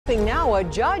Breaking now, a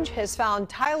judge has found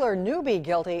Tyler Newby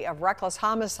guilty of reckless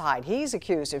homicide. He's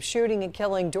accused of shooting and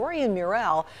killing Dorian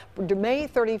Murrell May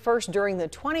 31st during the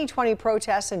 2020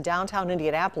 protests in downtown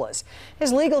Indianapolis.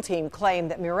 His legal team claimed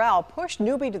that Murrell pushed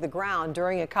Newby to the ground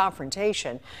during a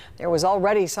confrontation. There was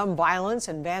already some violence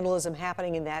and vandalism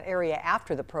happening in that area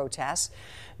after the protests.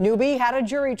 Newby had a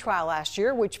jury trial last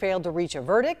year which failed to reach a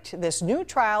verdict. This new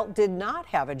trial did not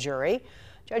have a jury.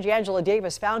 Judge Angela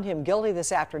Davis found him guilty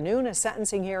this afternoon. A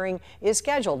sentencing hearing is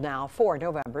scheduled now for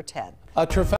November 10th.